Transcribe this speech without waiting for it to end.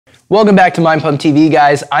Welcome back to Mind Pump TV,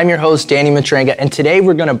 guys. I'm your host, Danny Matrenga, and today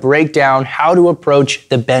we're gonna break down how to approach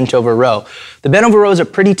the bent over row. The bent over row is a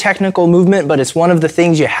pretty technical movement, but it's one of the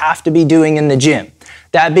things you have to be doing in the gym.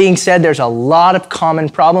 That being said, there's a lot of common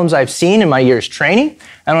problems I've seen in my years training.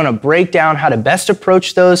 I want to break down how to best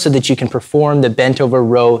approach those so that you can perform the bent over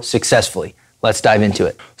row successfully. Let's dive into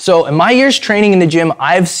it. So in my years training in the gym,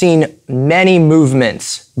 I've seen many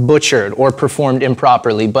movements butchered or performed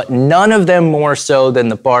improperly, but none of them more so than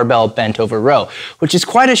the barbell bent over row, which is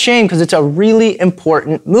quite a shame because it's a really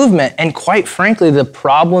important movement. And quite frankly, the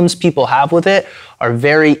problems people have with it are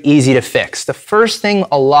very easy to fix. The first thing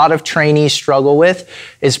a lot of trainees struggle with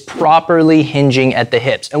is properly hinging at the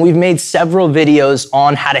hips. And we've made several videos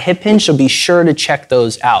on how to hip hinge, so be sure to check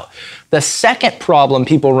those out. The second problem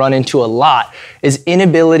people run into a lot is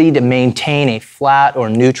inability to maintain a flat or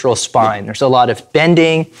neutral spine. There's a lot of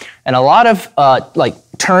bending and a lot of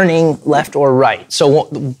turning left or right. So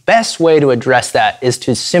the best way to address that is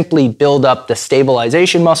to simply build up the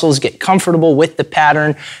stabilization muscles, get comfortable with the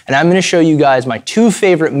pattern, and I'm gonna show you guys my two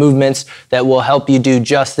favorite movements that will help you do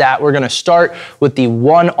just that. We're gonna start with the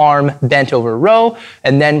one arm bent over row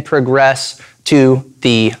and then progress to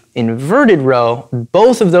the inverted row.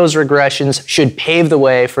 Both of those regressions should pave the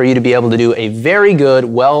way for you to be able to do a very good,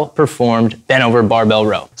 well-performed bent over barbell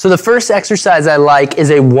row. So the first exercise I like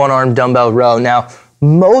is a one-arm dumbbell row. Now,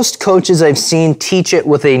 most coaches I've seen teach it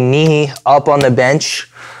with a knee up on the bench.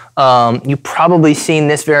 You've probably seen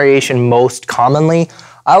this variation most commonly.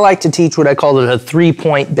 I like to teach what I call a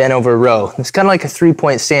three-point bent over row. It's kind of like a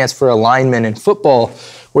three-point stance for alignment in football,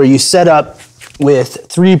 where you set up with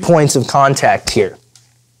 3 points of contact here.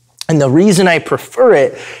 And the reason I prefer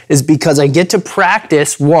it is because I get to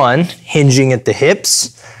practice, one, hinging at the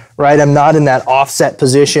hips, right? I'm not in that offset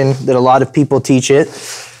position that a lot of people teach it.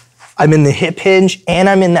 I'm in the hip hinge and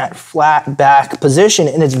I'm in that flat back position,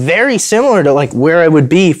 and it's very similar to like where I would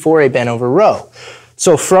be for a bent over row.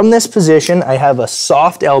 So from this position, I have a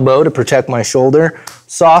soft elbow to protect my shoulder,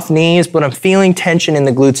 soft knees, but I'm feeling tension in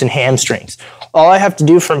the glutes and hamstrings. All I have to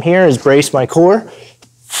do from here is brace my core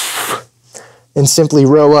and simply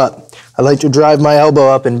row up. I like to drive my elbow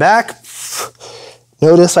up and back.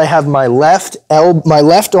 Notice I have my left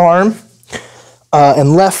arm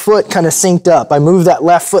and left foot kind of synced up. I move that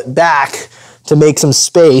left foot back to make some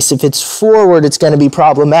space. If it's forward, it's going to be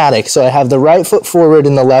problematic. So I have the right foot forward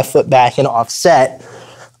and the left foot back and offset,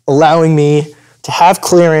 allowing me to have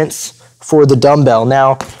clearance for the dumbbell.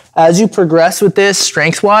 Now, as you progress with this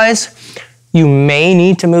strength-wise, you may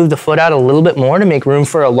need to move the foot out a little bit more to make room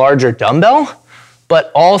for a larger dumbbell,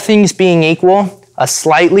 but all things being equal, a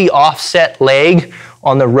slightly offset leg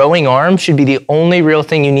on the rowing arm should be the only real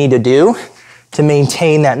thing you need to do to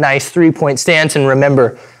maintain that nice three-point stance. And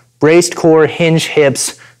remember, braced core, hinge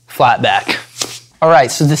hips, flat back. All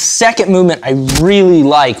right, so the second movement I really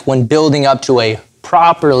like when building up to a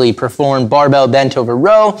properly performed barbell bent over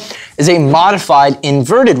row is a modified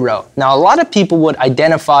inverted row. Now, a lot of people would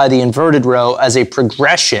identify the inverted row as a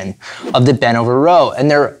progression of the bent over row, and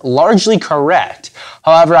they're largely correct.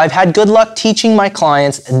 However, I've had good luck teaching my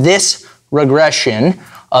clients this regression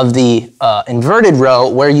of the inverted row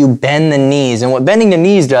where you bend the knees. And what bending the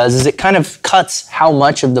knees does is it kind of cuts how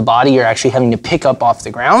much of the body you're actually having to pick up off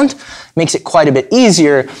the ground, makes it quite a bit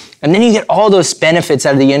easier. And then you get all those benefits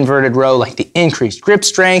out of the inverted row, like the increased grip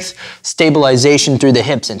strength, stabilization through the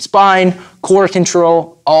hips and spine, core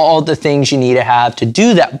control, all the things you need to have to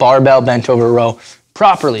do that barbell bent over row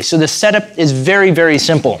properly. So the setup is very, very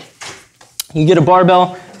simple. You get a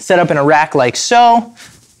barbell set up in a rack like so,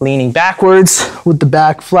 leaning backwards with the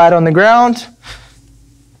back flat on the ground,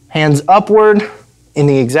 hands upward in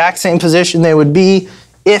the exact same position they would be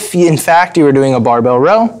if in fact you were doing a barbell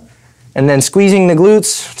row, and then squeezing the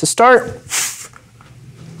glutes to start.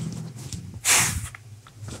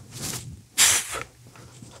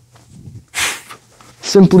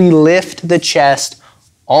 Simply lift the chest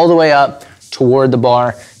all the way up toward the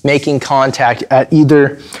bar, making contact at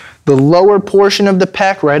either the lower portion of the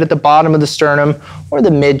pec, right at the bottom of the sternum, or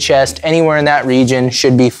the mid-chest, anywhere in that region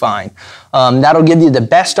should be fine. That'll give you the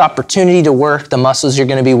best opportunity to work the muscles you're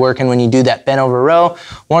gonna be working when you do that bent over row.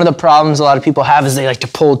 One of the problems a lot of people have is they like to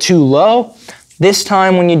pull too low. This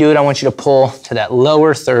time when you do it, I want you to pull to that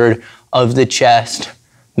lower third of the chest,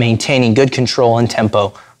 maintaining good control and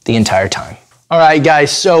tempo the entire time. All right,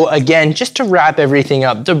 guys, so again, just to wrap everything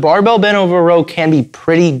up, the barbell bent over row can be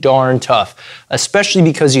pretty darn tough, especially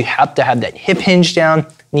because you have to have that hip hinge down,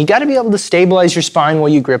 and you gotta be able to stabilize your spine while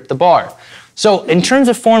you grip the bar. So in terms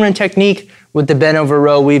of form and technique with the bent over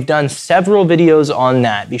row, we've done several videos on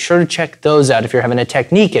that. Be sure to check those out if you're having a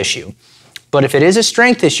technique issue. But if it is a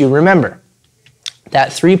strength issue, remember, That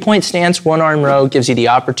 3-point stance one arm row gives you the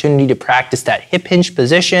opportunity to practice that hip hinge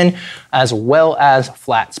position as well as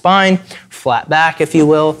flat spine, flat back if you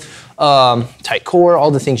will, tight core, all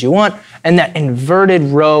the things you want. And that inverted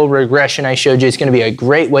row regression I showed you is going to be a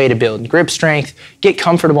great way to build grip strength, get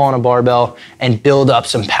comfortable on a barbell, and build up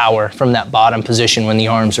some power from that bottom position when the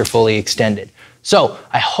arms are fully extended. So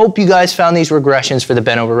I hope you guys found these regressions for the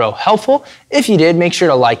bent over row helpful. If you did, make sure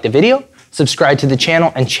to like the video, subscribe to the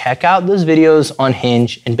channel, and check out those videos on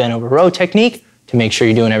hinge and bent over row technique to make sure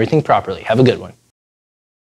you're doing everything properly. Have a good one.